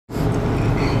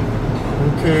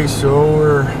Okay, so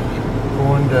we're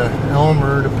going to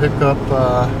Elmer to pick up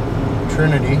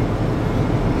Trinity.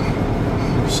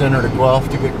 We sent her to Guelph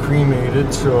to get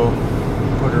cremated, so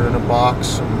put her in a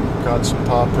box and got some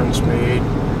paw prints made.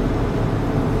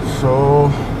 So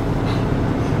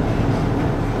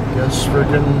I guess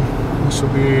friggin' this will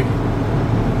be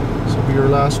your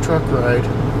last truck ride.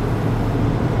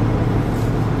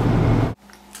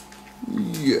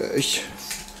 Yes.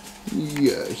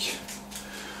 Yes.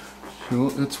 So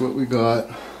that's what we got.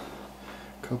 A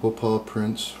couple paw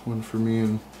prints, one for me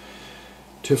and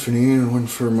Tiffany and one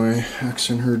for my ex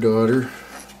and her daughter.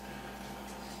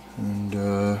 And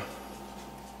got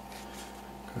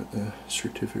the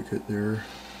certificate there.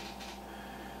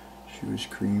 She was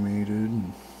cremated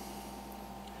and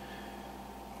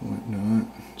whatnot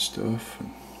and stuff.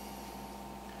 And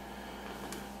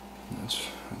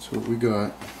that's what we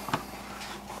got.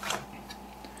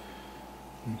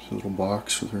 Nice little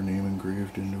box with her name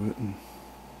engraved into it, and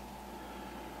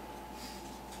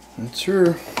that's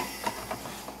her.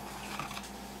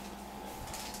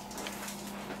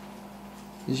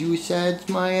 Is you sad,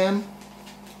 Mayam?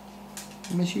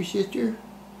 You miss your sister?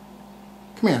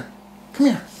 Come here. Come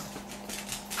here.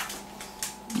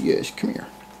 Yes, come here.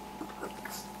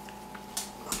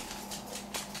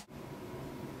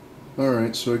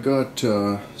 Alright, so I got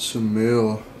some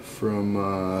mail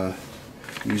from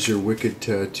These Are Wicked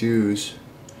Tattoos.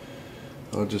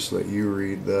 I'll just let you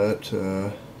read that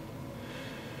or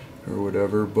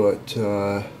whatever, but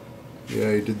yeah,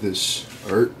 he did this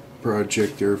art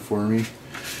project there for me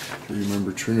to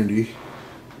remember Trinity.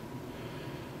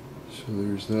 So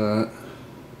there's that.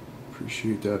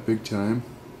 Appreciate that big time.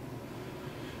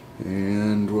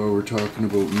 And while we're talking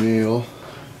about mail,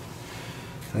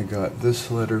 I got this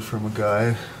letter from a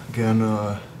guy. Again,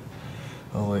 I'll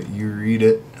let you read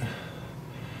it.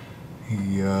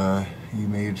 He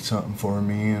made something for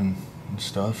me and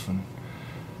stuff and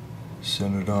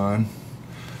sent it on.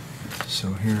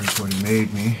 So here's what he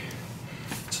made me.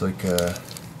 It's like a,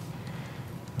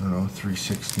 I don't know,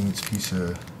 3/16 piece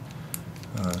of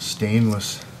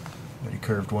stainless that he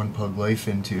carved one pug life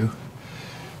into.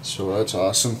 So that's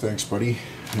awesome, thanks buddy.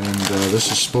 And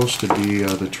this is supposed to be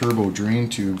the turbo drain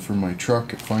tube for my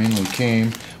truck. It finally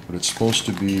came, but it's supposed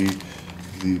to be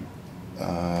the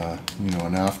you know,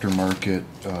 an aftermarket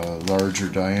larger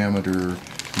diameter,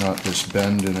 not this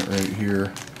bend in it right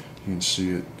here. You can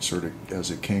see it sort of has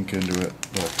a kink into it,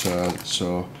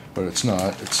 but but it's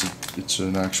not. It's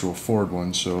an actual Ford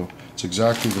one, so it's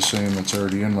exactly the same that's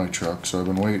already in my truck. So I've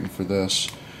been waiting for this,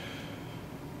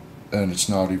 and it's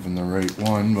not even the right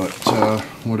one, but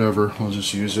whatever. I'll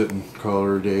just use it and call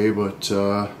her a day. But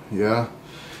yeah,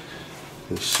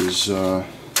 this is.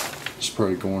 It's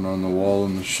probably going on the wall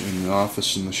in the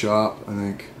office in the shop, I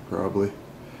think, probably.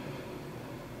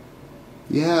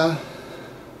 Yeah,